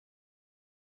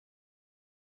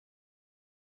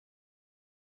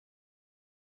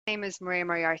name is Maria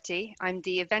Morarty. I'm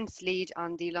the events lead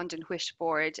on the London Wish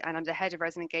board, and I'm the head of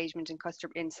resident engagement and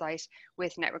customer insight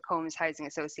with Network Homes Housing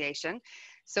Association.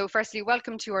 So firstly,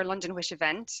 welcome to our London Wish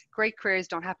event. Great careers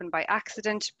don't happen by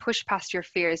accident. Push past your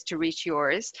fears to reach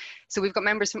yours. So we've got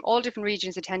members from all different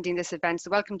regions attending this event,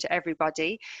 so welcome to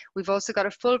everybody. We've also got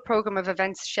a full program of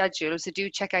events scheduled, so do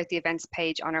check out the events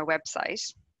page on our website.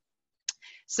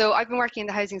 So I've been working in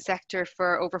the housing sector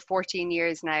for over 14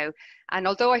 years now. And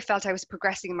although I felt I was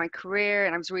progressing in my career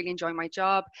and I was really enjoying my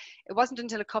job, it wasn't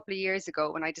until a couple of years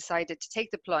ago when I decided to take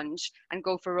the plunge and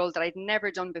go for a role that I'd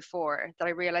never done before that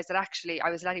I realized that actually I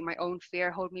was letting my own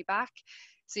fear hold me back.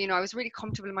 So, you know, I was really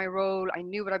comfortable in my role. I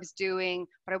knew what I was doing,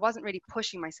 but I wasn't really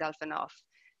pushing myself enough.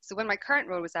 So when my current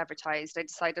role was advertised, I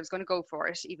decided I was going to go for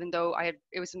it, even though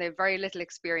it was something I had very little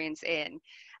experience in.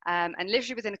 And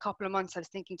literally within a couple of months, I was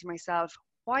thinking to myself,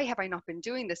 why have I not been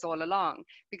doing this all along?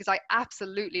 Because I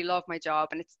absolutely love my job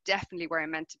and it's definitely where I'm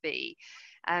meant to be.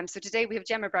 So today we have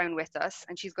Gemma Brown with us,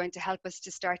 and she's going to help us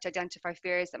to start to identify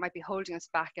fears that might be holding us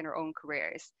back in our own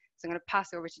careers. So I'm going to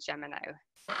pass over to Gemma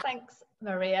now. Thanks,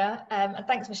 Maria, and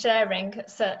thanks for sharing. It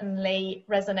certainly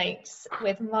resonates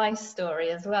with my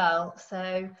story as well.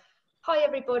 So hi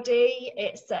everybody,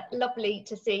 it's lovely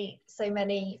to see so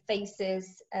many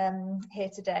faces here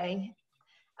today.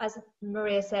 As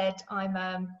Maria said,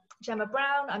 I'm Gemma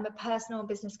Brown. I'm a personal and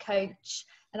business coach,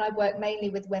 and I work mainly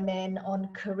with women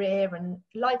on career and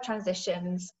life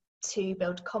transitions to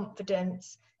build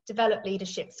confidence, develop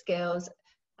leadership skills,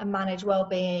 and manage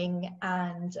well-being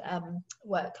and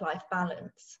work-life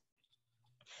balance.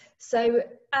 So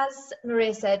as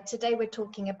Maria said, today we're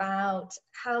talking about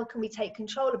how can we take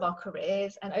control of our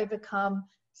careers and overcome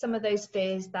some of those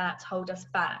fears that hold us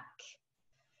back.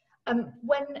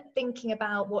 When thinking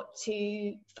about what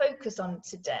to focus on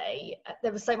today,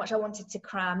 there was so much I wanted to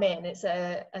cram in. It's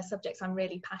a subject I'm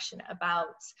really passionate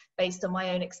about based on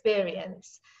my own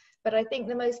experience. But I think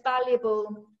the most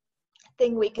valuable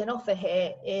thing we can offer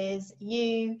here is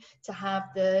you to have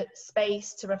the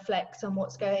space to reflect on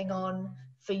what's going on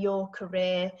for your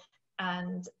career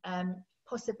and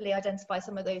possibly identify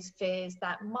some of those fears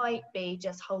that might be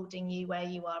just holding you where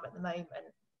you are at the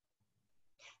moment.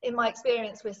 In my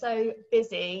experience, we're so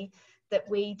busy that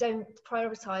we don't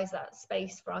prioritize that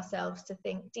space for ourselves to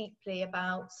think deeply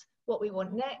about what we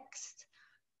want next,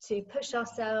 to push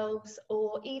ourselves,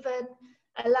 or even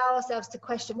allow ourselves to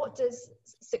question, what does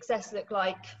success look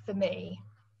like for me?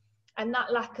 And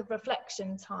that lack of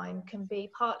reflection time can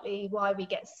be partly why we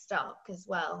get stuck as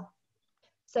well.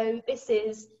 So this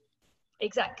is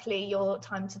exactly your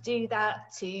time to do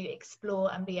that, to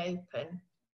explore and be open.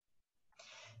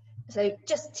 So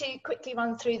just to quickly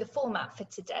run through the format for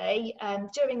today,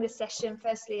 during this session,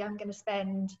 firstly, I'm going to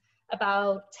spend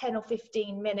about 10 or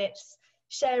 15 minutes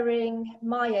sharing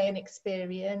my own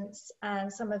experience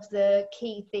and some of the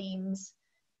key themes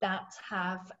that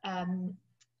have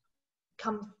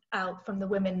come out from the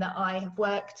women that I have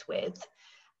worked with.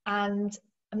 And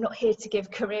I'm not here to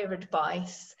give career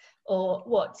advice or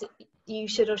what you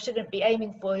should or shouldn't be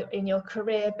aiming for in your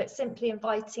career, but simply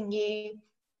inviting you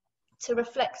to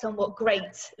reflect on what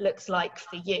great looks like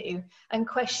for you and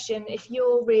question if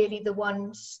you're really the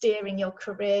one steering your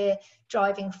career,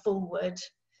 driving forward.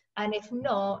 And if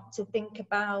not, to think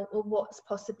about, well, what's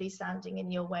possibly standing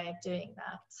in your way of doing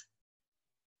that.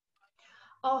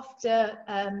 After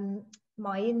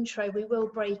my intro, we will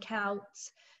break out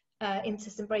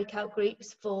into some breakout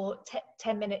groups for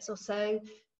 10 minutes or so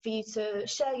for you to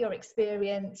share your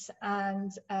experience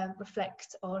and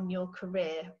reflect on your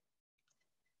career.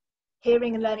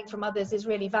 Hearing and learning from others is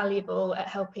really valuable at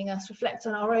helping us reflect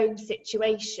on our own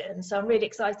situation. So I'm really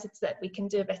excited that we can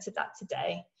do a bit of that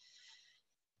today.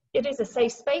 It is a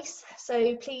safe space,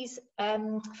 so please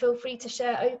feel free to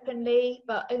share openly,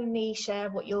 but only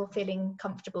share what you're feeling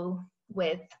comfortable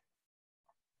with.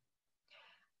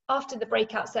 After the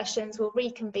breakout sessions, we'll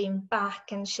reconvene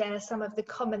back and share some of the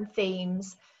common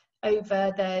themes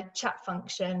over the chat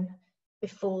function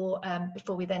before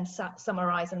we then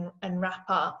summarise and wrap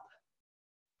up.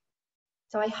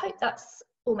 So I hope that's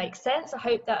all makes sense. I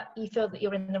hope that you feel that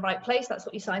you're in the right place. That's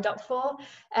what you signed up for.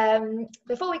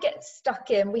 Before we get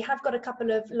stuck in, we have got a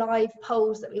couple of live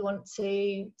polls that we want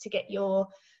to get your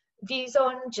views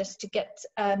on, just to get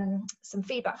some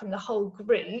feedback from the whole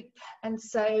group. And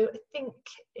so I think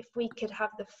if we could have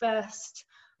the first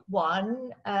one,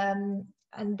 and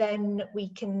then we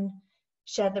can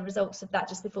share the results of that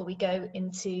just before we go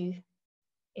into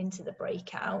the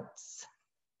breakouts.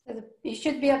 So you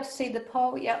should be able to see the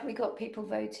poll. Yeah, we got people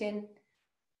voting.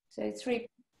 So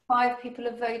 5 people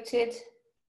have voted,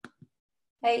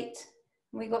 8.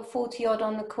 We got 40 odd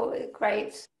on the call.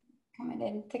 Great. coming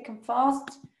in thick and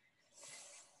fast.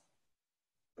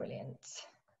 Brilliant.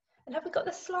 And have we got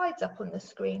the slides up on the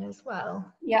screen as well?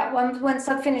 Yeah, once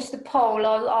I've finished the poll,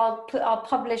 I'll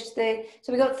publish the.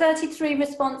 So we got 33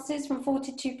 responses from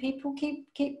 42 people.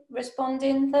 Keep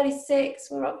responding. 36.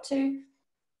 We're up to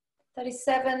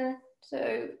 37. So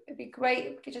it'd be great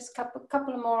if we could just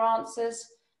couple of more answers.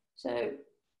 So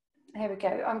here we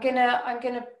go. I'm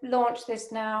gonna launch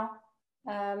this now.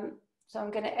 So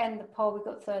I'm gonna end the poll. We've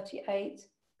got 38.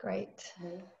 Great.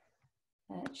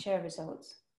 Share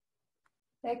results.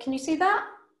 Can you see that?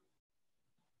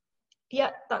 Yeah,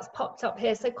 that's popped up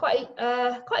here. So quite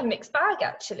a mixed bag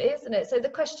actually, isn't it? So the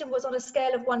question was, on a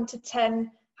scale of 1 to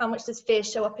 10, how much does fear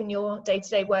show up in your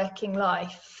day-to-day working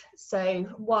life? So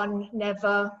 1,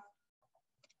 never,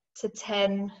 to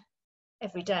 10,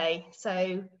 every day.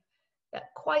 So yeah,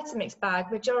 quite a mixed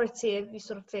bag. Majority of you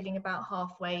sort of feeling about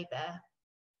halfway there.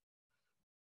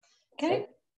 Okay.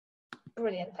 So,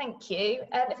 brilliant, thank you.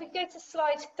 If we go to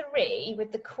slide 3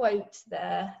 with the quote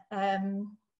there.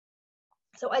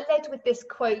 So I led with this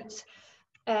quote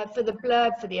for the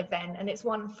blurb for the event, and it's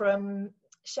one from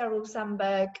Sheryl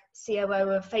Sandberg,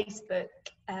 COO of Facebook,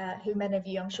 who many of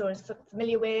you I'm sure is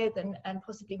familiar with and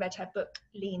possibly read her book,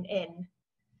 Lean In.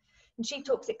 And she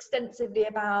talks extensively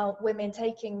about women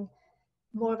taking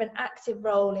more of an active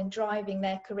role in driving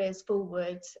their careers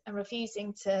forward and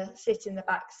refusing to sit in the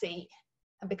back seat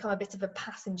and become a bit of a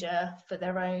passenger for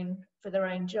their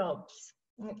own jobs.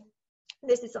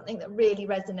 This is something that really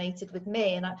resonated with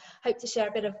me, and I hope to share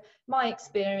a bit of my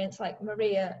experience, like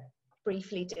Maria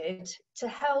briefly did, to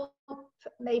help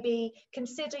maybe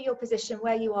consider your position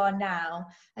where you are now,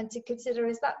 and to consider,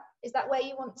 is that where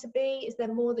you want to be? Is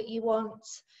there more that you want?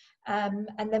 And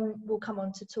then we'll come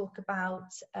on to talk about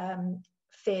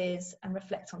fears and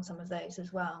reflect on some of those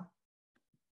as well.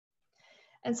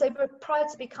 And so prior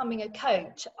to becoming a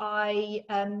coach, I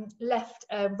left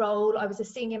a role. I was a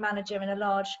senior manager in a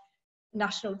large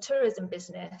national tourism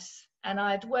business, and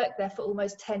I'd worked there for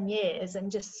almost 10 years and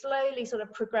just slowly sort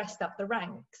of progressed up the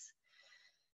ranks.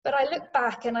 But I look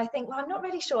back and I think, well, I'm not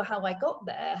really sure how I got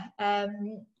there.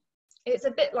 It's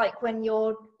a bit like when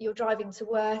you're driving to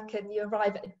work and you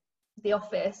arrive at the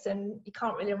office and you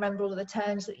can't really remember all the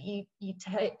turns that you've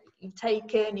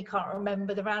taken, you can't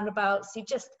remember the roundabouts, you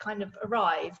just kind of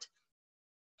arrived.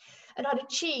 And I'd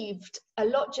achieved a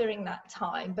lot during that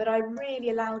time, but I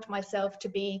really allowed myself to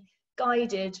be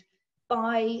guided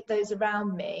by those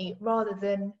around me rather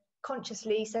than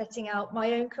consciously setting out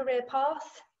my own career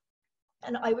path.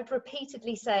 And I would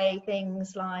repeatedly say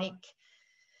things like,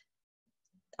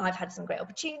 I've had some great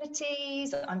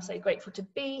opportunities, I'm so grateful to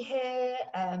be here,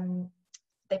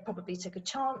 they probably took a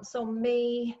chance on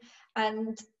me,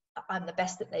 and I'm the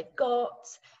best that they've got.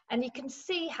 And you can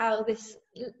see how this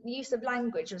use of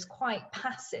language was quite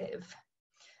passive.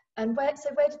 And where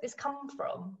did this come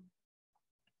from?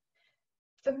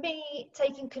 For me,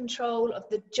 taking control of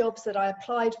the jobs that I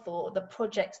applied for, the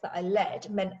projects that I led,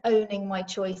 meant owning my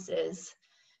choices.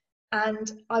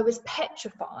 And I was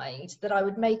petrified that I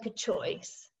would make a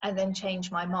choice and then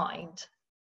change my mind.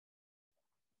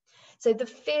 So the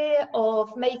fear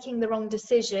of making the wrong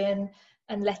decision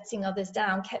and letting others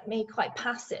down kept me quite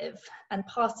passive and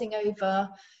passing over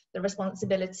the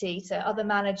responsibility to other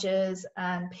managers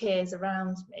and peers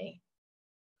around me.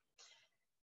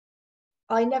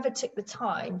 I never took the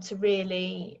time to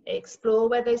really explore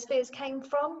where those fears came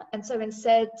from. And so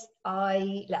instead,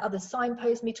 I let others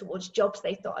signpost me towards jobs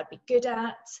they thought I'd be good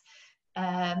at.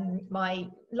 My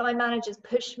line managers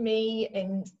pushed me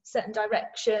in certain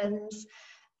directions,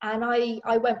 and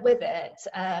I went with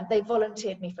it. They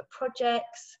volunteered me for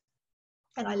projects,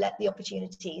 and I let the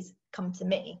opportunities come to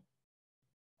me.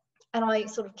 And I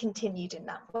sort of continued in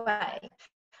that way.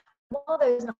 While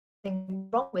there was nothing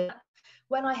wrong with that,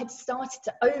 when I had started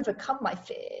to overcome my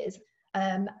fears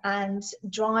and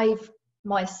drive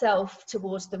myself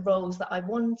towards the roles that I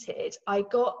wanted, I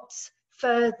got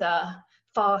further,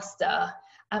 faster,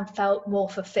 and felt more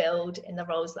fulfilled in the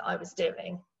roles that I was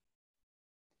doing.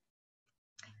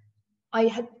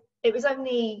 It was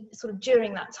only sort of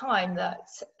during that time that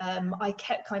I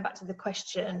kept coming back to the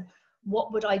question,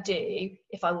 what would I do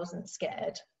if I wasn't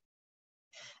scared?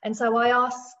 And so I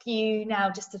ask you now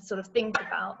just to sort of think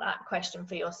about that question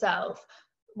for yourself.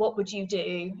 What would you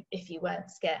do if you weren't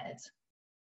scared?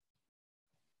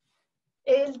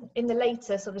 In the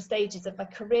later sort of stages of my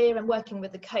career and working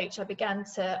with the coach, I began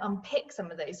to unpick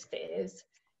some of those fears,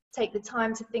 take the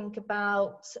time to think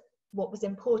about what was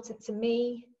important to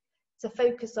me, to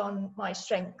focus on my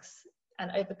strengths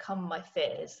and overcome my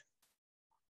fears.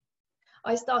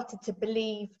 I started to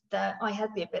believe that I had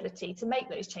the ability to make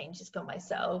those changes for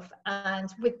myself.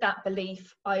 And with that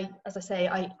belief, I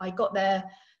got there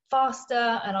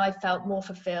faster, and I felt more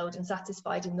fulfilled and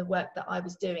satisfied in the work that I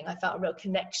was doing. I felt a real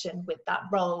connection with that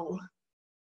role.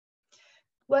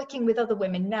 Working with other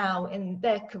women now in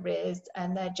their careers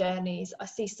and their journeys, I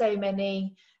see so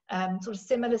many sort of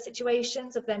similar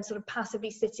situations of them sort of passively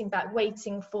sitting back,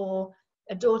 waiting for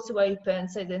a door to open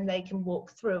so then they can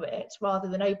walk through it, rather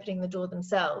than opening the door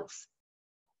themselves.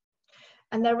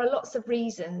 And there are lots of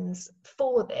reasons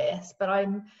for this, but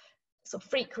I'm sort of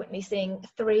frequently seeing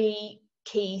three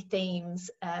key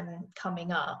themes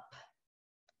coming up.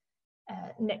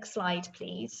 Next slide,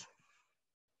 please.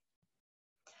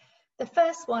 The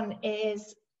first one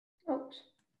is,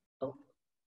 oh,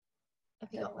 have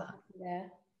you got that? Yeah.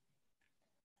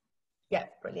 Yeah,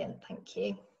 brilliant, thank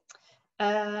you.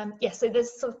 Yeah, so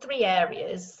there's sort of three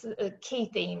areas, key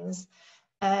themes.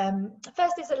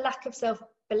 First is a lack of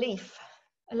self-belief,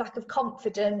 a lack of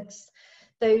confidence,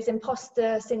 those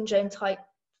imposter syndrome type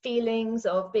feelings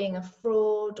of being a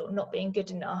fraud or not being good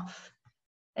enough.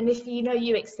 And if you know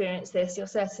you experience this, you're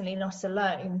certainly not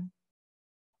alone.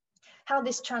 How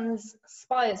this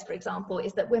transpires, for example,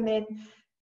 is that women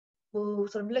will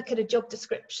sort of look at a job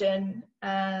description,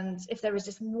 and if there is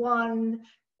just one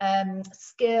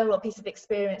skill or piece of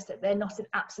experience that they're not an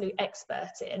absolute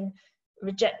expert in,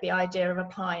 reject the idea of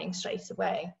applying straight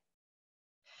away.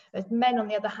 As men, on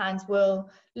the other hand, will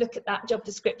look at that job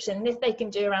description, and if they can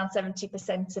do around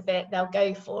 70% of it, they'll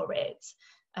go for it.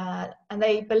 And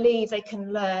they believe they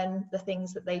can learn the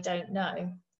things that they don't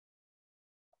know.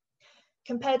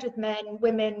 Compared with men,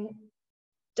 women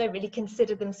don't really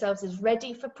consider themselves as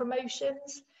ready for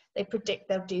promotions. They predict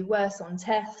they'll do worse on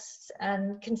tests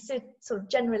and sort of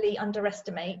generally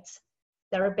underestimate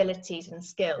their abilities and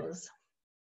skills.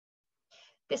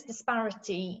 This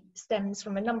disparity stems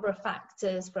from a number of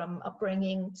factors, from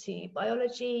upbringing to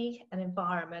biology and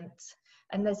environment.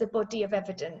 And there's a body of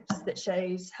evidence that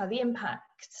shows how the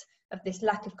impact of this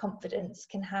lack of confidence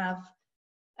can have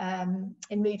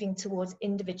in moving towards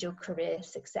individual career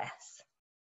success.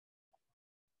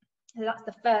 So that's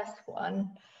the first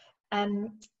one.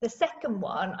 The second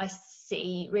one I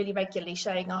see really regularly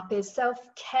showing up is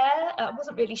self-care. I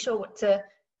wasn't really sure what to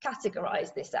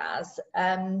categorize this as,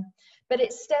 but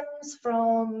it stems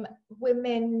from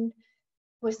women.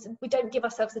 We don't give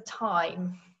ourselves the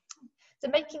time. So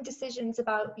making decisions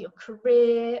about your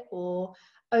career or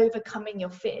overcoming your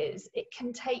fears, it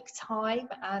can take time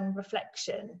and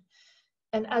reflection.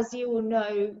 And as you all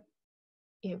know,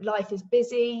 life is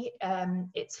busy,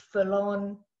 it's full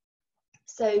on.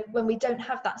 So when we don't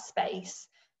have that space,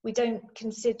 we don't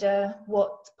consider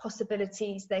what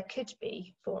possibilities there could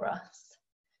be for us.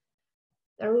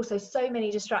 There are also so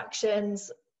many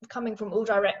distractions coming from all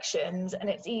directions, and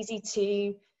it's easy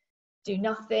to do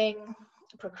nothing,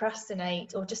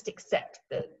 procrastinate, or just accept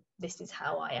that this is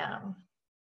how I am.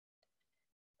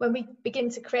 When we begin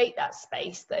to create that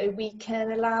space, though, we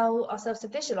can allow ourselves to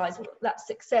visualize what that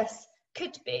success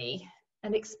could be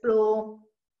and explore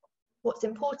what's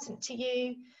important to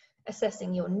you,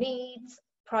 assessing your needs,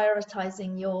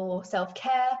 prioritizing your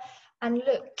self-care, and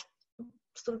look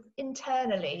sort of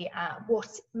internally at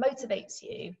what motivates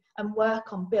you and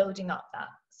work on building up that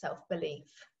self-belief.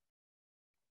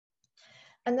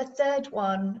 And the third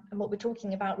one, and what we're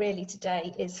talking about really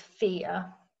today, is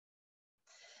fear.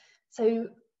 So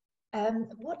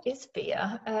what is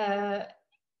fear? I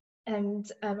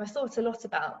thought a lot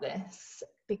about this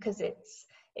because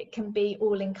it can be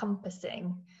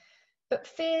all-encompassing. But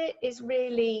fear is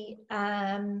really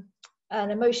an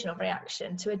emotional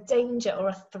reaction to a danger or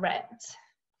a threat.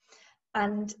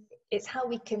 And it's how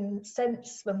we can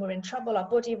sense when we're in trouble. Our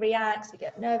body reacts, we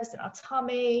get nervous in our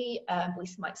tummy, we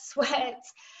might sweat.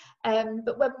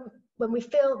 But when we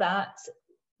feel that,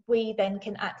 we then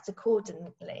can act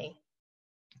accordingly.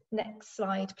 Next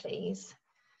slide, please.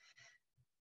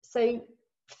 So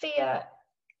fear,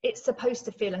 it's supposed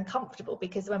to feel uncomfortable,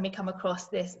 because when we come across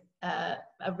this, a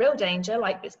real danger,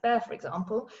 like this bear, for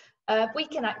example, we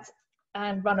can act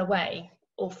and run away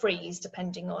or freeze,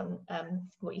 depending on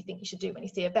what you think you should do when you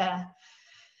see a bear.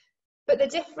 But the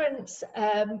difference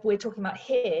we're talking about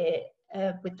here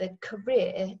with the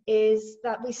career is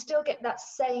that we still get that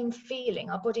same feeling.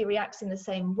 Our body reacts in the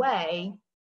same way,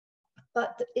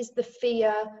 but is the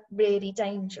fear really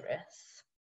dangerous?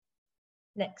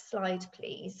 Next slide,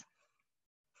 please.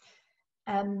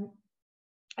 I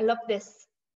love this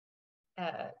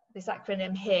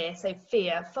acronym here. So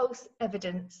fear, false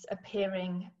evidence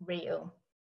appearing real.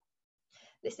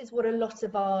 This is what a lot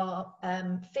of our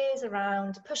fears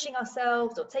around pushing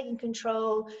ourselves or taking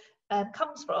control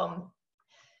comes from.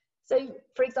 So,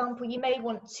 for example, you may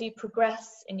want to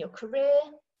progress in your career,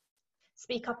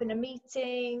 speak up in a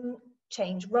meeting,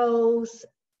 change roles,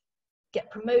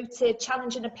 get promoted,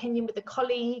 challenge an opinion with a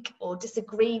colleague, or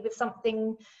disagree with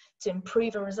something to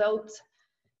improve a result,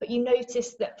 but you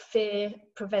notice that fear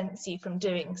prevents you from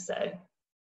doing so.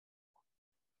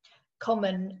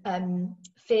 Common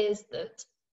fears that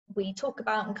we talk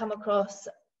about and come across: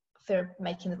 fear of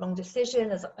making the wrong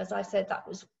decision, as I said, that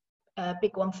was a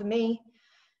big one for me.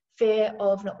 Fear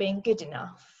of not being good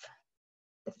enough,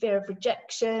 the fear of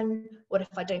rejection, what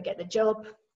if I don't get the job,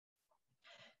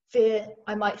 fear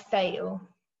I might fail,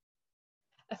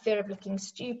 a fear of looking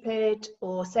stupid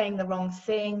or saying the wrong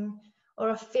thing, or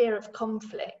a fear of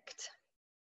conflict.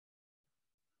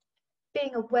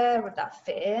 Being aware of that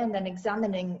fear and then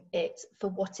examining it for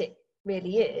what it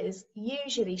really is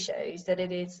usually shows that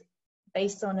it is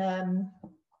based on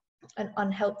an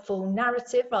unhelpful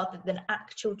narrative rather than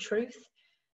actual truth.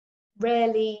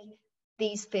 Rarely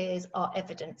these fears are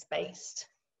evidence-based.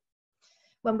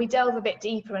 When we delve a bit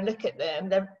deeper and look at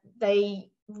them, they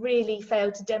really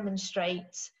fail to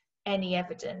demonstrate any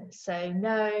evidence. So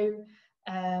no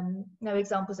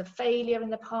examples of failure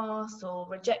in the past or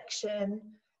rejection,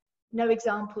 no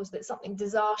examples that something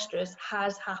disastrous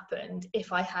has happened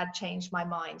if I had changed my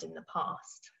mind in the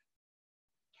past.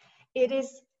 It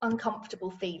is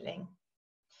uncomfortable feeling,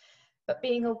 but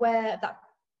being aware of that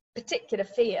particular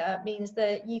fear means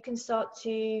that you can start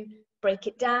to break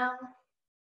it down,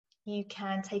 you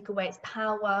can take away its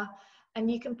power,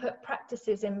 and you can put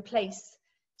practices in place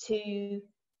to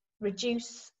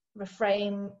reduce,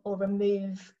 reframe, or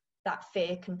remove that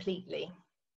fear completely,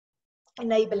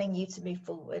 enabling you to move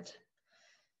forward.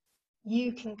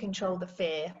 You can control the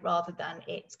fear rather than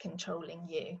it controlling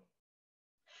you.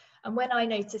 And when I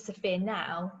notice a fear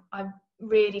now, I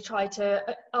really try to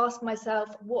ask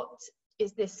myself, what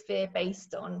is this fear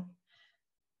based on?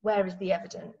 Where is the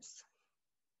evidence?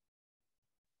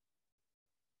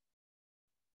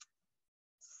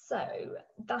 So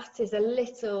that is a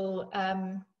little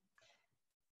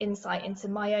insight into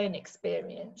my own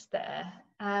experience there.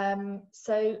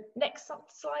 So next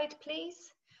slide,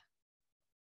 please.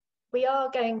 We are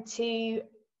going to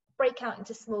break out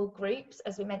into small groups,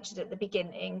 as we mentioned at the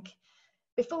beginning.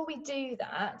 Before we do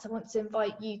that, I want to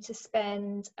invite you to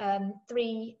spend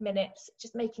 3 minutes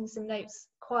just making some notes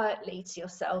quietly to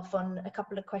yourself on a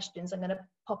couple of questions I'm going to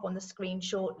pop on the screen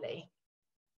shortly.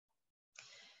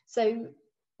 So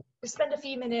spend a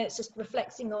few minutes just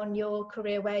reflecting on your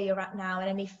career, where you're at now, and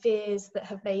any fears that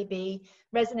have maybe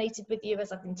resonated with you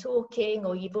as I've been talking,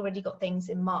 or you've already got things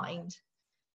in mind.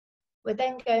 We're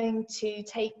then going to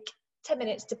take 10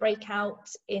 minutes to break out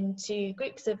into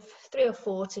groups of 3 or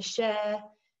 4 to share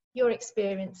your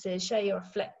experiences, share your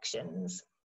reflections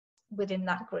within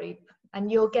that group.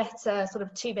 And you'll get a sort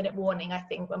of 2-minute warning, I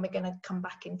think, when we're going to come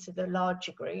back into the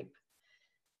larger group.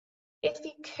 If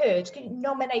you could you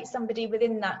nominate somebody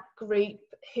within that group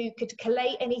who could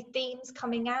collate any themes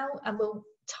coming out, and we'll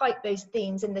type those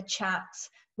themes in the chat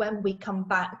when we come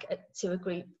back to a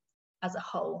group as a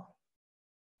whole.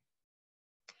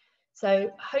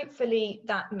 So hopefully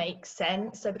that makes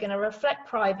sense. So we're going to reflect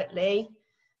privately.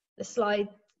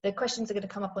 The questions are going to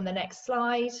come up on the next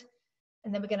slide,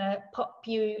 and then we're going to pop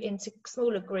you into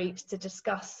smaller groups to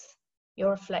discuss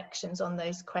your reflections on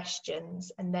those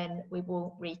questions, and then we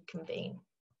will reconvene.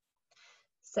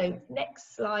 So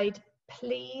next slide,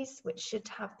 please, which should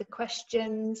have the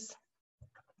questions.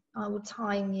 I will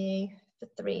time you for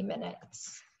 3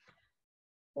 minutes.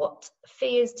 What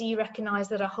fears do you recognise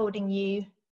that are holding you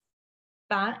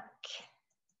back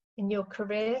in your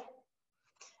career?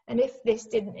 And if this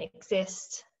didn't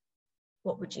exist,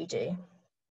 what would you do?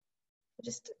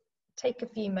 Just take a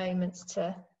few moments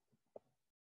to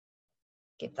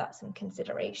give that some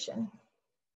consideration.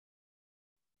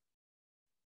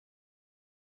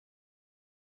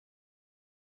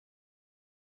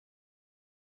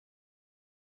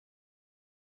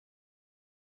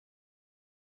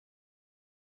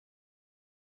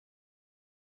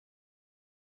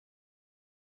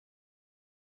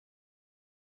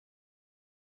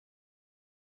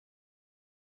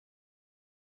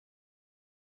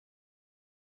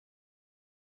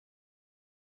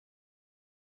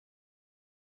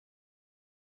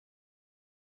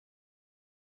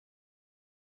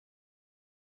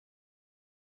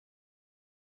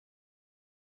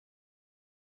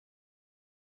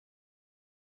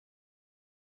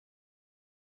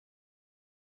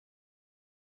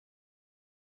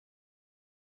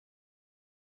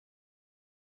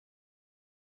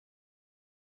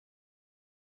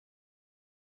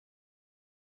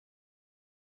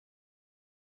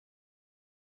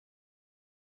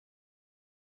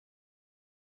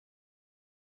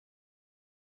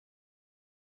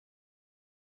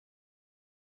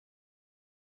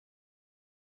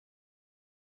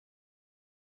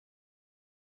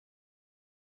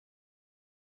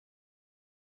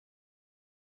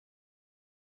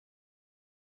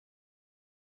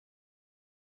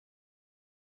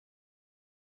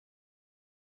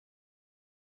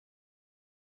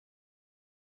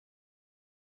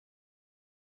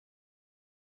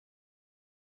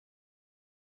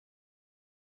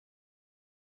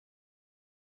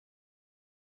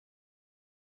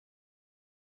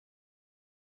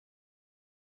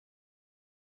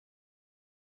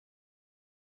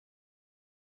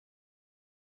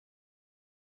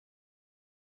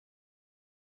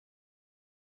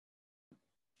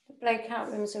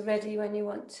 breakout rooms are ready when you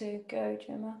want to go,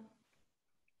 Gemma.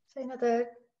 So another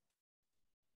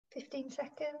 15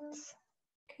 seconds.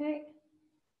 Okay.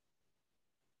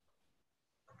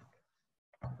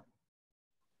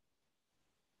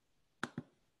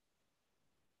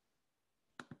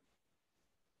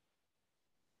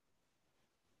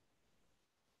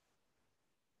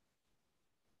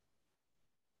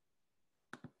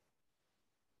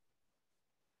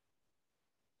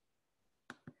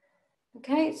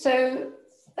 Okay, so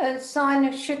a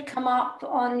sign should come up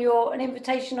on an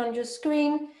invitation on your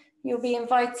screen. You'll be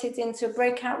invited into a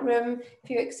breakout room. If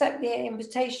you accept the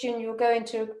invitation, you'll go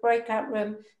into a breakout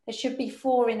room. There should be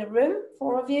 4 in a room,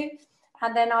 4 of you,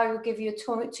 and then I will give you a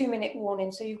 2-minute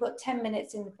warning. So you've got 10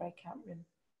 minutes in the breakout room.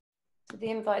 So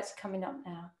the invite's coming up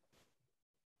now.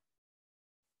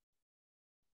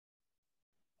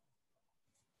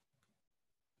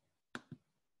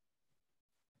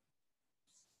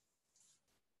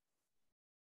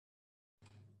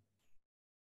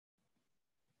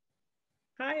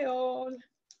 Hi all.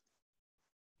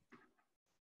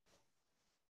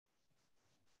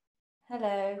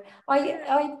 Hello.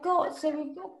 So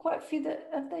we've got quite a few that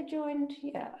have they joined?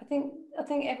 Yeah, I think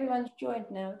everyone's joined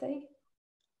now, have they?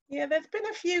 Yeah, there's been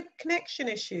a few connection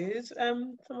issues.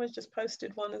 Someone's just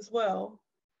posted one as well.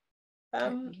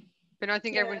 But I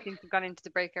think everyone seems to have gone into the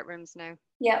breakout rooms now.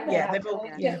 Yeah, they've all.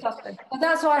 Yeah. Well,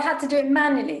 that's why I had to do it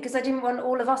manually, because I didn't want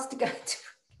all of us to go to.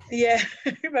 Yeah,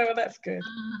 well, that's good.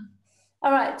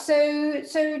 All right, so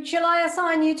shall I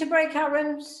assign you to breakout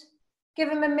rooms? Give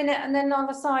them a minute and then I'll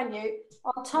assign you.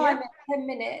 I'll time it 10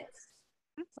 minutes.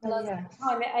 And I'll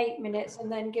time it 8 minutes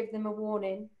and then give them a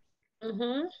warning.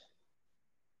 Mm-hmm.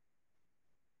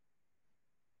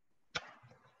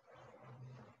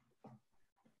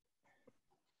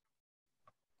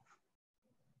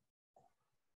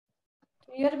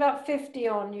 You had about 50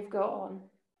 on, you've got on.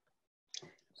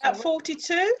 At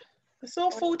 42? I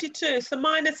saw 42, so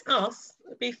minus us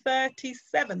would be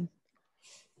 37.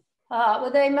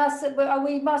 Well,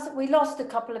 we lost a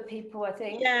couple of people, I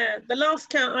think. Yeah, the last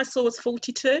count I saw was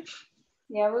 42.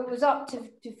 Yeah, it was up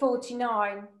to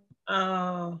 49.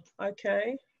 Oh,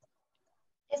 okay.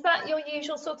 Is that your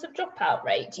usual sort of dropout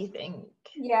rate, do you think?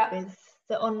 Yeah. With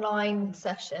the online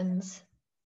sessions?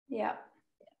 Yeah.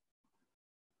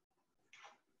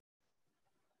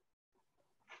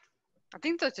 I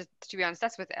think that's just, to be honest,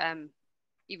 that's with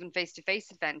even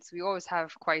face-to-face events. We always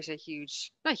have quite a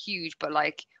huge, not huge, but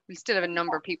like we still have a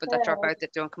number of people that drop out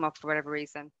that don't come up for whatever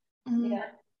reason. Yeah.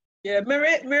 Yeah,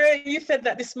 Maria, you said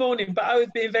that this morning, but I was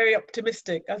being very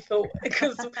optimistic. I thought,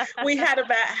 because we had about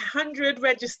 100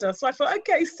 register, so I thought,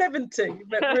 okay, 70.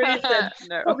 But Maria said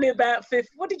no. Probably about 50.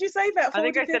 What did you say, about 40? I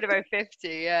think I said about 50,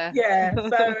 yeah. Yeah,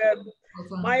 so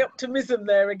my optimism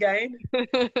there again.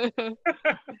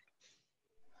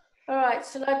 All right,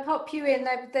 shall I pop you in?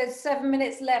 There's 7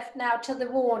 minutes left now to the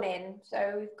warning.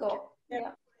 So we've got,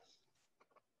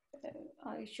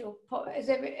 I shall pop, is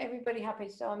everybody happy?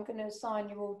 So I'm going to assign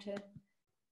you all to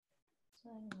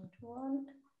one.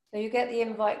 So you get the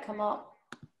invite come up.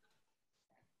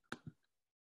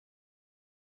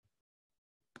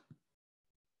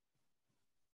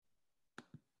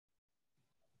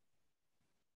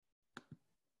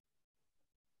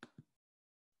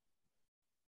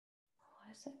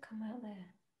 Why does that come out there?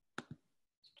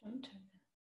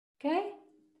 Okay.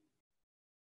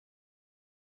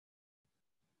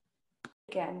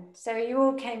 Again, so you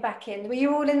all came back in. Were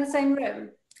you all in the same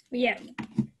room? Yeah.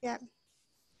 There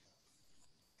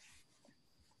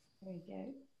we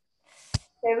go.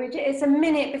 So it's a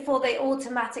minute before they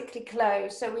automatically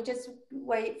close. So we just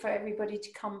wait for everybody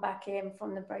to come back in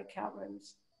from the breakout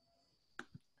rooms.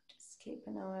 Just keep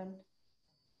an eye on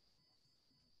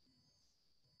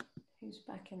who's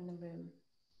back in the room.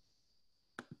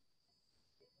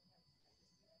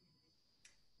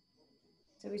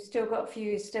 So we've still got a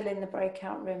few still in the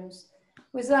breakout rooms.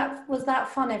 Was that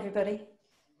fun, everybody?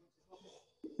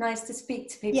 Nice to speak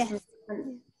to people from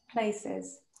different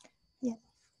places. Yeah.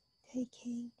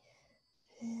 Okay.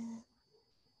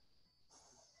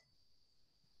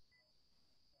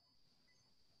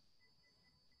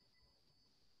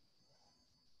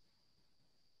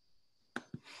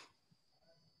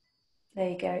 There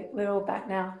you go. We're all back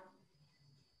now.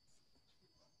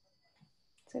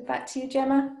 So back to you,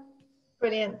 Gemma.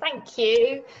 Brilliant, thank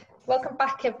you. Welcome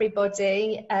back,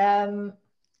 everybody. That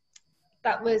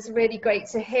was really great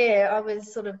to hear. I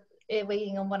was sort of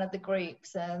earwigging on one of the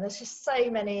groups, and there's just so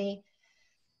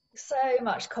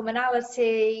much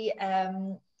commonality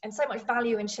and so much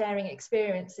value in sharing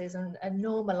experiences and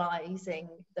normalising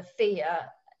the fear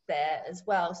there as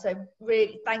well. So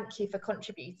really, thank you for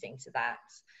contributing to that.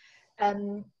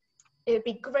 it would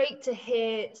be great to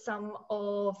hear some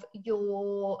of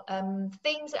your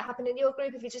themes that happened in your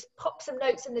group. If you just pop some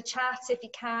notes in the chat, if you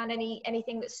can,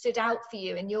 anything that stood out for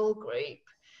you in your group.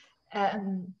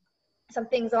 Some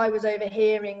things I was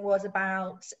overhearing was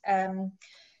about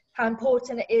how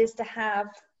important it is to have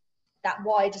that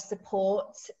wider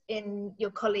support in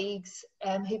your colleagues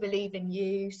who believe in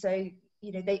you. So,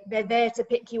 you know, they're there to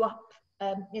pick you up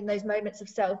in those moments of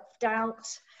self-doubt.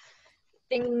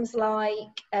 Things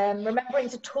like remembering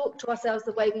to talk to ourselves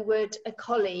the way we would a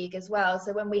colleague as well.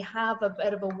 So when we have a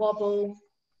bit of a wobble,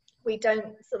 we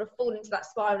don't sort of fall into that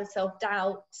spiral of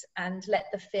self-doubt and let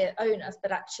the fear own us,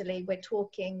 but actually we're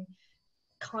talking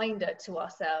kinder to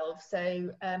ourselves.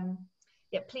 So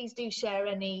yeah, please do share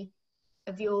any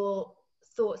of your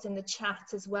thoughts in the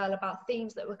chat as well about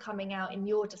themes that were coming out in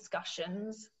your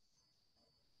discussions.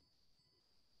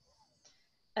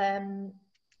 A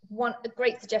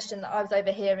great suggestion that I was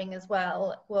overhearing as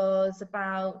well was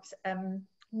about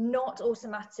not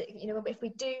automatic, you know, if we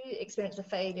do experience a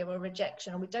failure or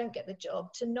rejection or we don't get the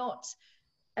job, to not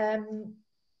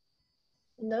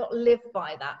live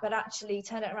by that, but actually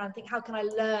turn it around and think, how can I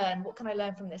learn? What can I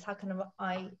learn from this? How can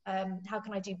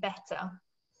I do better?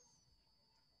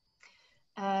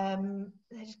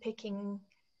 They're just picking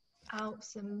out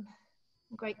some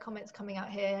great comments coming out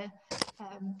here.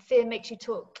 Fear makes you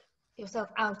talk yourself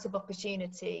out of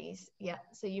opportunities. Yeah,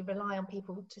 so you rely on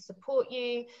people to support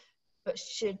you, but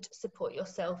should support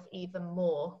yourself even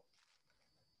more.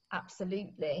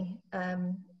 Absolutely.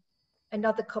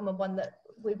 Another common one that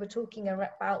we were talking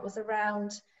about was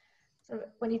around sort of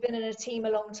when you've been in a team a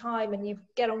long time and you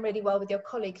get on really well with your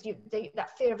colleagues,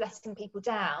 that fear of letting people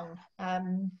down,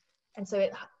 and so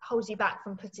it holds you back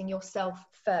from putting yourself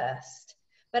first.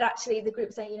 But actually the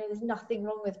group saying, you know, there's nothing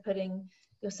wrong with putting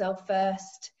yourself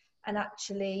first, and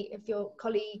actually if your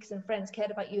colleagues and friends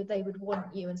cared about you, they would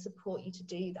want you and support you to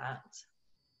do that.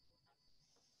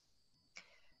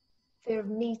 Fear of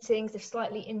meetings, if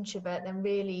slightly introvert, then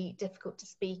really difficult to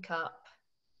speak up.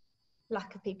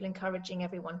 Lack of people encouraging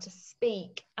everyone to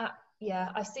speak. Yeah,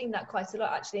 I've seen that quite a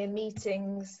lot actually in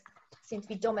meetings. Seem to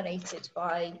be dominated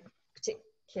by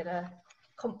particular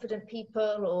confident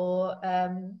people or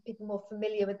people more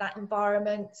familiar with that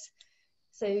environment.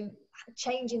 So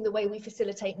changing the way we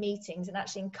facilitate meetings and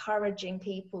actually encouraging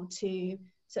people to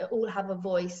all have a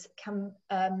voice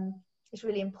is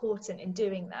really important in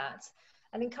doing that.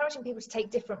 And encouraging people to take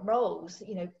different roles,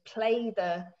 you know, play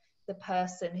the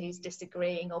person who's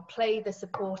disagreeing or play the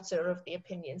supporter of the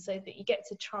opinion, so that you get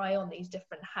to try on these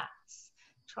different hats,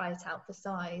 try it out for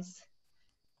size.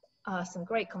 Some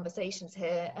great conversations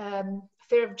here.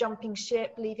 Fear of jumping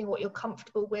ship, leaving what you're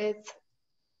comfortable with,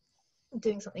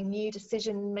 doing something new,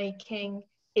 decision making.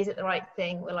 Is it the right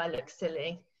thing? Will I look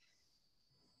silly?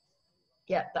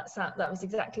 Yeah, that was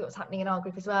exactly what's happening in our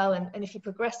group as well. And if you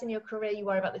progress in your career, you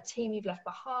worry about the team you've left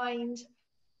behind.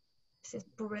 This is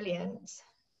brilliant.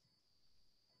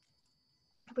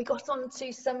 We got on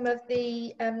to some of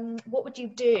the, what would you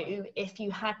do if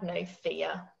you had no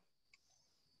fear?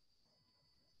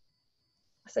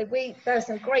 So there are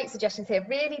some great suggestions here,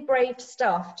 really brave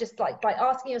stuff, just like by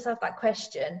asking yourself that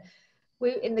question.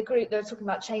 In the group, they were talking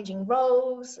about changing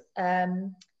roles,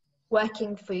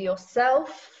 working for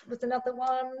yourself was another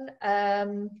one,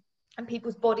 and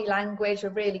people's body language are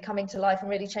really coming to life and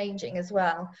really changing as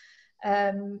well.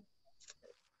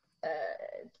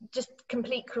 Just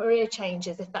complete career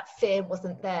changes if that fear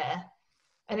wasn't there.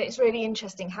 And it's really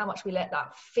interesting how much we let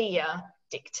that fear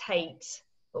dictate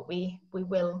what we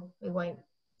won't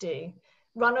do.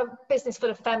 Run a business full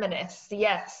of feminists.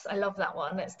 Yes, I love that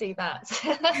one. Let's do that.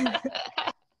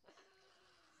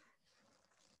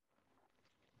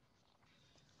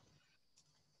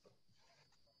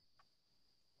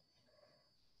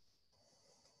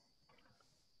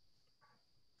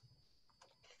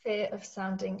 Fear of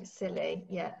sounding silly.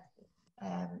 Yeah.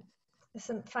 There's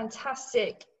some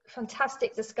fantastic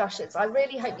discussions. I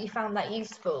really hope you found that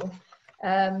useful.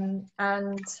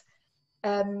 I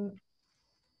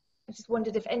just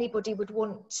wondered if anybody would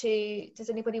want to, does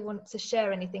anybody want to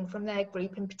share anything from their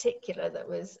group in particular that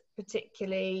was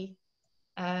particularly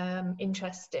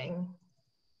interesting?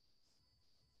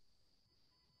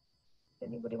 Does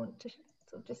anybody want to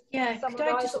sort of just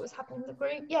summarise what was happening in the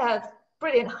group? Yeah,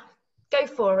 brilliant. Go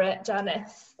for it,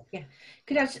 Janice. Yeah,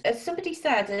 could I, as somebody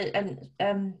said, and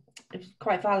it was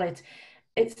quite valid,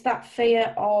 it's that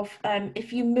fear of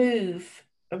if you move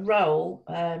a role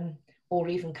or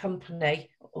even company,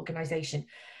 organisation,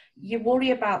 you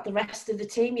worry about the rest of the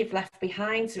team you've left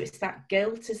behind. So it's that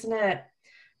guilt, isn't it?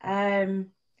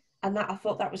 And that, I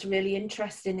thought that was really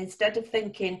interesting. Instead of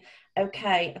thinking,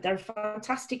 okay, they're a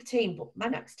fantastic team, but my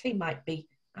next team might be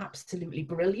absolutely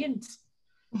brilliant.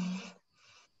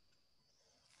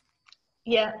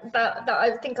 Yeah, that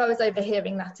I think I was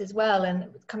overhearing that as well, and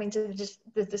coming to just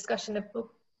the discussion of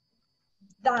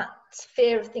that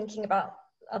fear of thinking about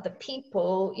other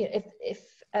people, you know, if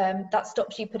that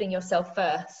stops you putting yourself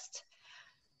first,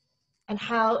 and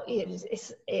how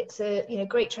it's a, you know,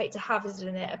 great trait to have,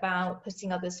 isn't it, about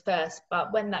putting others first.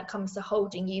 But when that comes to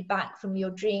holding you back from your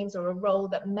dreams, or a role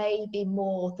that may be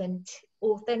more than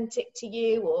authentic to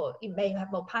you, or you may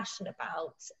have more passion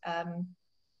about,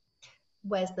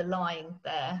 where's the line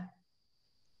there?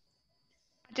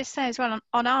 Just say as well,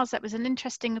 on ours, that was an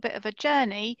interesting bit of a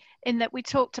journey, in that we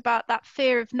talked about that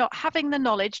fear of not having the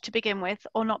knowledge to begin with,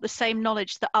 or not the same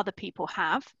knowledge that other people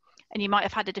have. And you might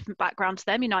have had a different background to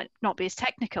them, you might not be as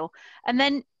technical. And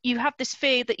then you have this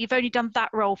fear that you've only done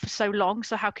that role for so long,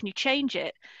 so how can you change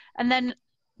it? And then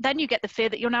you get the fear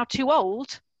that you're now too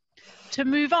old to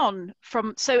move on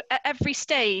from. So at every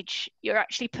stage, you're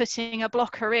actually putting a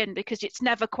blocker in, because it's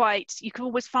never quite, you can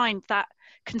always find that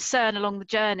concern along the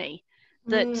journey,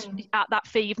 that at that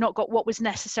fear you've not got what was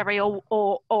necessary, or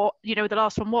you know, the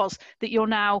last one was that you're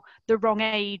now the wrong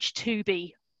age to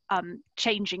be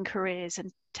changing careers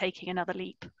and taking another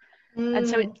leap. And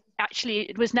so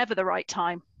it was never the right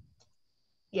time.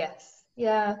 Yes,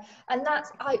 yeah. And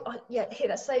that's I hear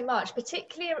that so much,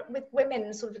 particularly with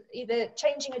women sort of either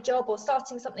changing a job or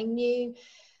starting something new.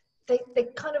 They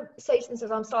kind of say to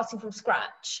themselves, I'm starting from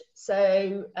scratch,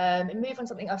 so move on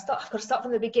something, I've got to start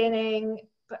from the beginning.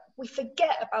 But we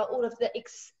forget about all of the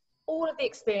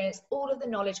experience, all of the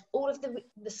knowledge, all of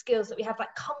the skills that we have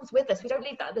that comes with us. We don't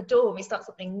leave that at the door when we start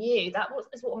something new. That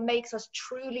is what makes us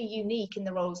truly unique in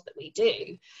the roles that we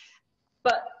do.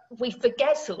 But we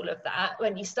forget all of that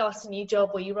when you start a new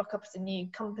job, or you rock up at a new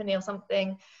company or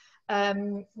something.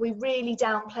 We really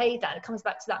downplay that. It comes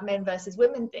back to that men versus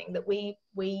women thing, that we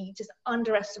just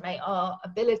underestimate our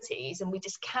abilities and we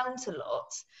discount a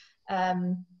lot.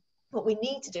 What we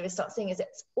need to do is start seeing is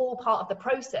it's all part of the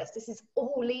process. This is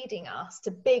all leading us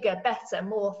to bigger, better,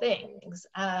 more things,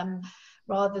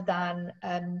 rather than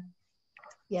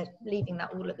leaving that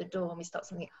all at the door when we start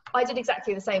something. I did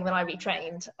exactly the same when I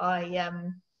retrained. I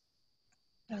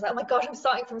was like, oh my God, I'm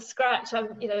starting from scratch.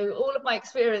 All of my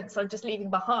experience I'm just leaving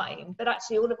behind, but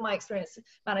actually all of my experience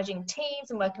managing teams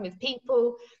and working with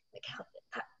people,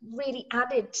 that really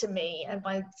added to me and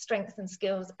my strengths and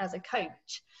skills as a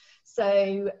coach.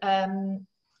 So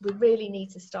we really need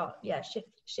to start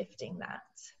shifting that.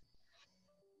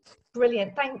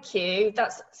 Brilliant, thank you.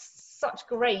 That's such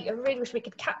great. I really wish we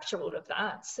could capture all of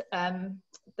that,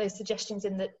 those suggestions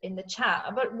in the chat.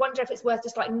 I wonder if it's worth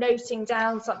just like noting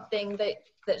down something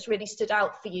that's really stood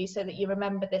out for you, so that you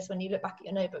remember this when you look back at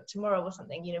your notebook tomorrow or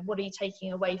something. You know, what are you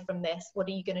taking away from this? What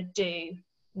are you going to do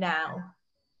now?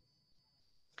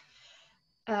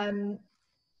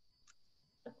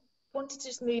 Wanted to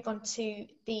just move on to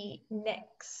the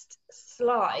next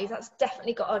slide. That's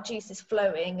definitely got our juices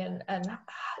flowing, and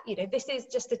this is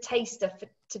just a taster for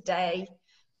today,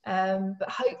 but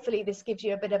hopefully this gives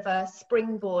you a bit of a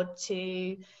springboard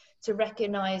to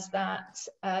recognize that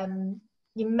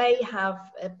you may have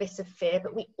a bit of fear,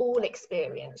 but we all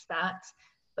experience that,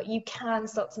 but you can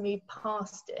start to move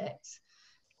past it.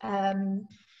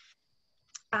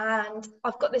 And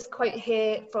I've got this quote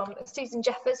here from Susan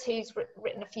Jeffers, who's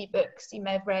written a few books you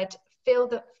may have read. Feel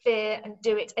the fear and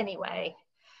do it anyway,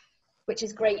 which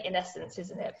is great in essence,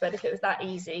 isn't it? But if it was that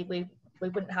easy, we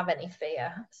wouldn't have any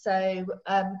fear. So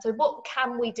what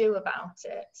can we do about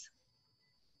it?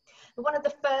 One of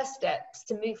the first steps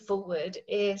to move forward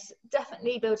is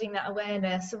definitely building that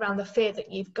awareness around the fear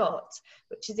that you've got,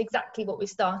 which is exactly what we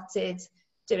started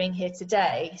doing here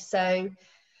today. So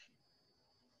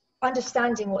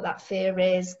understanding what that fear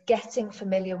is, getting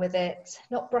familiar with it,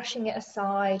 not brushing it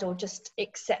aside or just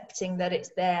accepting that it's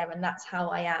there and that's how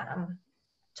I am.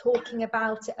 Talking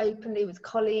about it openly with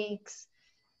colleagues,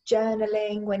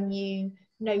 journaling when you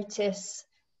notice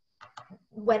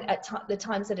when at the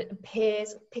times that it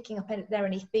appears, picking up if there are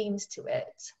any themes to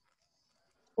it.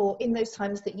 Or in those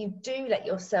times that you do let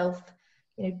yourself,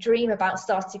 dream about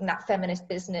starting that feminist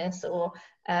business, or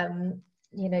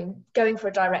going for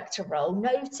a director role,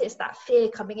 notice that fear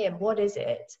coming in. What is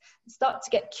it? Start to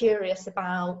get curious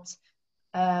about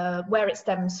where it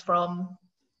stems from.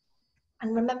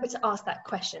 And remember to ask that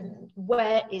question,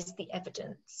 where is the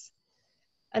evidence?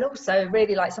 And also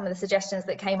really like some of the suggestions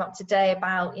that came up today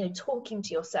about, talking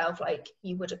to yourself like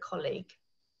you would a colleague.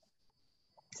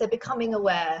 So becoming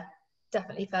aware,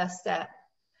 definitely first step.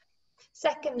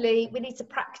 Secondly, we need to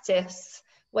practice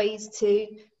ways to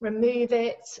remove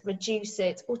it, reduce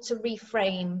it, or to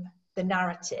reframe the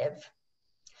narrative.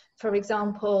 For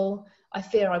example, I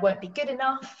fear I won't be good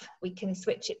enough. We can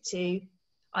switch it to,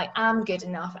 I am good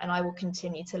enough and I will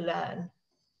continue to learn.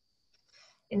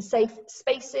 In safe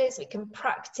spaces, we can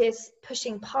practice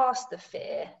pushing past the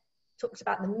fear. Talked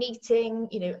about the meeting,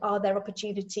 you know, are there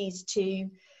opportunities to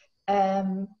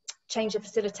change the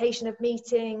facilitation of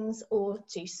meetings or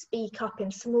to speak up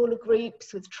in smaller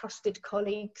groups with trusted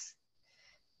colleagues?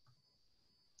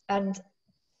 And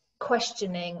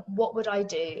questioning, what would I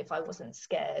do if I wasn't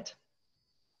scared?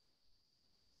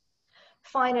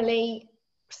 Finally,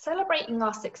 celebrating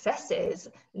our successes.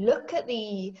 Look at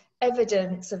the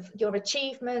evidence of your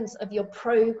achievements, of your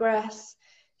progress,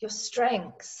 your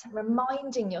strengths,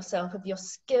 reminding yourself of your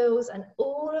skills and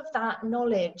all of that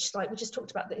knowledge, like we just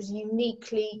talked about, that is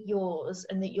uniquely yours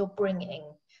and that you're bringing.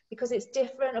 Because it's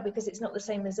different or because it's not the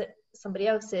same as somebody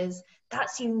else's,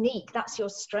 that's unique, that's your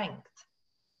strength.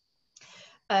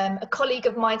 A colleague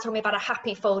of mine told me about a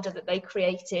happy folder that they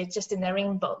created just in their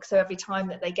inbox. So every time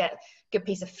that they get a good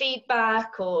piece of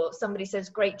feedback or somebody says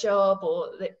great job, or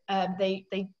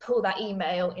they pull that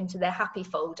email into their happy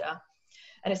folder.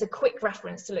 And it's a quick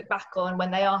reference to look back on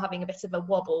when they are having a bit of a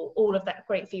wobble. All of that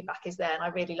great feedback is there. And I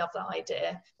really love that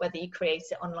idea, whether you create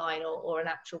it online or an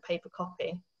actual paper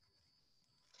copy.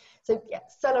 So yeah,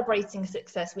 celebrating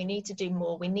success. We need to do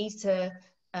more. We need to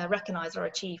recognise our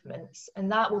achievements, and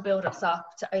that will build us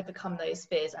up to overcome those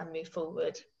fears and move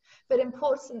forward. But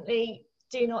importantly,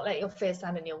 do not let your fears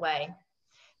stand in your way.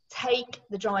 Take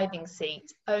the driving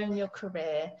seat, own your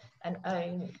career and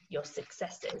own your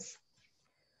successes.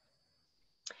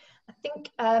 I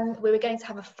think we were going to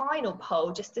have a final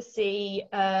poll just to see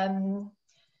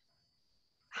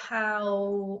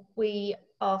how we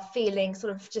are feeling,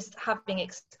 sort of just having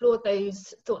explored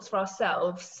those thoughts for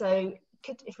ourselves. So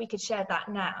if we could share that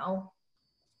now,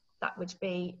 that would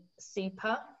be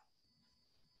super.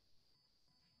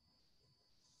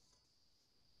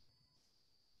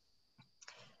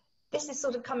 This is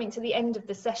sort of coming to the end of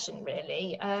the session,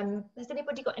 really. Has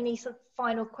anybody got any sort of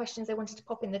final questions they wanted to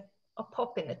pop in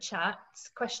the chat?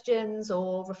 Questions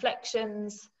or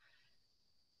reflections,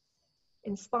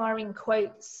 inspiring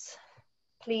quotes?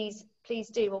 Please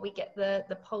do while we get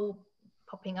the poll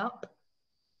popping up.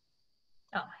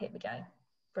 Oh, here we go.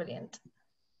 Brilliant.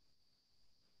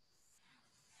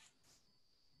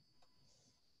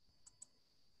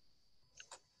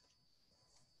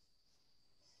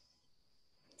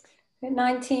 We're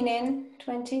 19 in,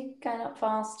 20, going up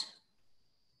fast.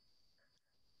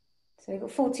 So we've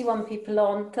got 41 people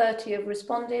on, 30 have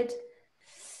responded.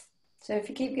 So if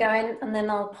you keep going, and then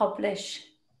I'll publish.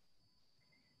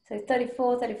 So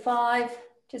 34, 35,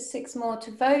 just 6 more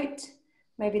to vote.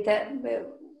 Maybe that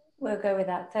we'll go with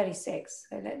that, 36.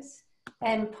 So let's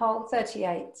end poll,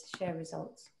 38, share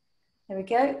results. There we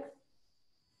go.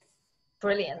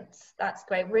 Brilliant, that's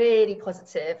great, really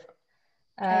positive.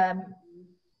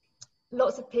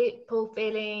 Lots of people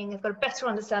feeling have got a better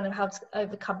understanding of how to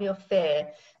overcome your fear.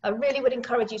 I really would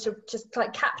encourage you to just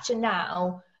like capture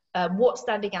now what's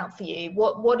standing out for you.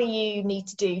 What do you need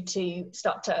to do to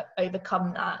start to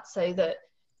overcome that, so that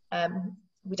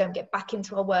we don't get back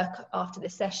into our work after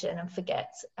this session and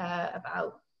forget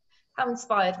about how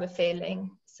inspired we're feeling.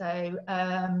 So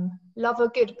love a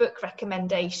good book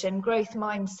recommendation, Growth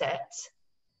Mindset.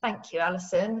 Thank you,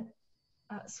 Alison.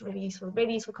 That's really useful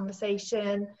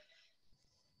conversation.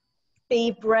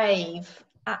 Be brave,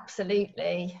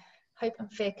 absolutely. Hope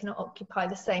and fear cannot occupy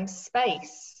the same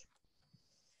space.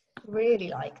 Really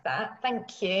like that,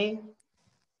 thank you.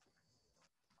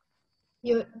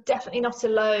 You're definitely not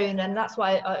alone, and that's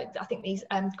why I think these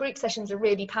group sessions are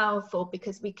really powerful,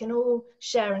 because we can all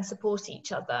share and support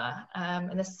each other,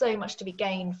 and there's so much to be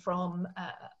gained from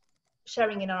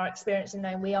sharing in our experience and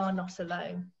knowing we are not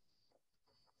alone.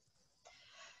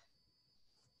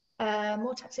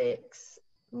 More tactics.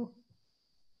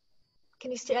 Can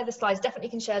you share the slides? Definitely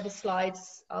can share the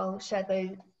slides. I'll share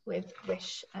those with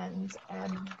Wish, and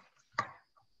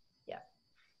yeah,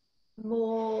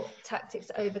 more tactics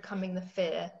to overcoming the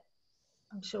fear.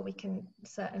 I'm sure we can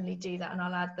certainly do that, and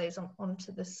I'll add those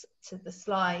onto the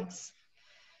slides.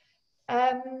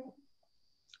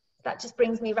 That just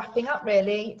brings me wrapping up,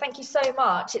 really. Thank you so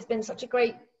much. It's been such a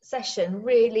great session,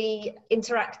 really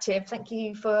interactive. Thank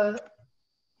you for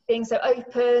being so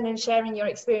open and sharing your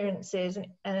experiences,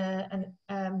 and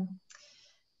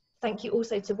thank you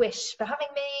also to Wish for having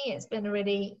me. It's been a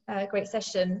really great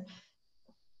session.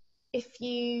 If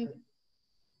you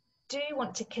do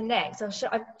want to connect,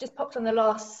 I've just popped on the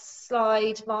last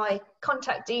slide my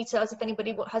contact details if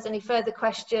anybody has any further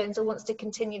questions or wants to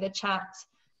continue the chat.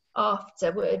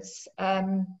 afterwards,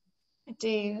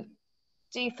 do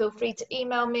feel free to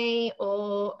email me,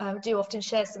 or do often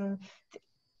share some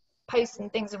posts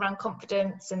and things around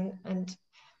confidence and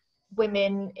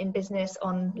women in business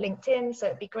on LinkedIn, so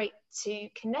it'd be great to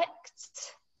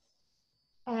connect.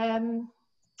 And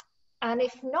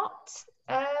if not,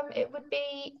 it would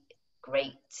be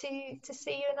great to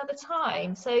see you another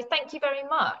time. So thank you very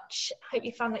much. Hope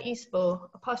you found that useful.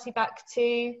 I'll pass you back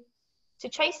to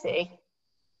Tracy.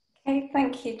 Okay,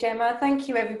 thank you, Gemma. Thank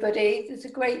you, everybody. It was a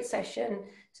great session.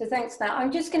 So thanks for that.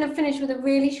 I'm just going to finish with a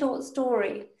really short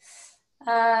story,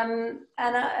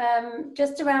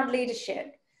 just around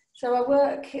leadership. So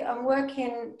I'm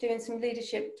working, doing some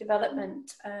leadership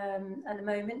development at the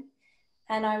moment,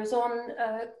 and I was on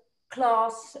a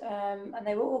class, and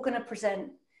they were all going to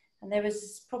present, and there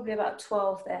was probably about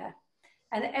 12 there,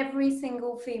 and every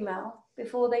single female,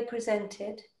 before they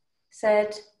presented,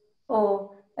 said,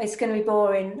 "Oh, it's going to be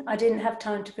boring. I didn't have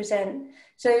time to present."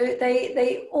 So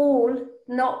they all,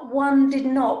 not one did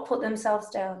not put themselves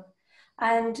down.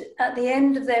 And at the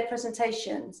end of their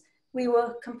presentations, we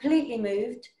were completely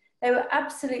moved. They were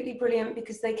absolutely brilliant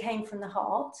because they came from the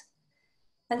heart.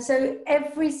 And so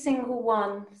every single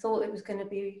one thought it was going to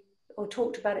be, or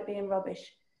talked about it being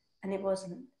rubbish, and it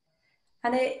wasn't.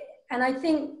 And I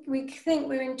think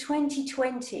we're in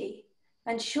 2020,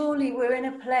 and surely we're in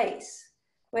a place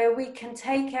where we can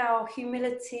take our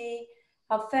humility,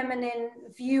 our feminine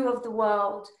view of the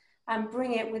world, and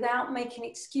bring it without making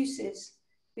excuses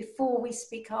before we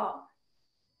speak up.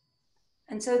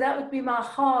 And so that would be my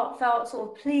heartfelt sort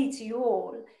of plea to you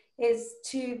all, is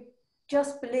to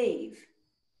just believe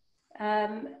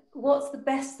what's the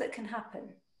best that can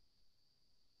happen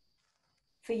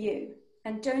for you.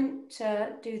 And don't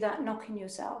do that knocking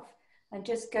yourself, and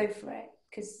just go for it,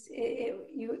 because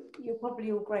you're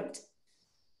probably all great.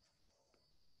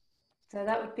 So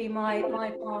that would be my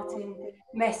parting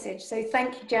message. So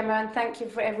thank you, Gemma, and thank you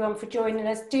for everyone for joining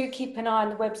us. Do keep an eye on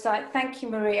the website. Thank you,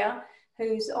 Maria,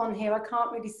 who's on here. I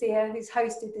can't really see her, who's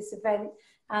hosted this event,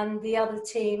 and the other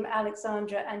team,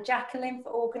 Alexandra and Jacqueline,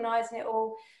 for organising it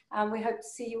all. And we hope to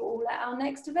see you all at our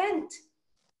next event.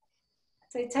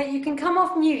 So you can come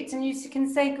off mute and you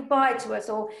can say goodbye to us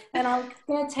all. And I'm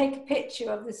going to take a picture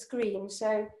of the screen.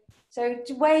 So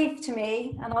wave to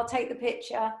me and I'll take the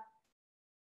picture.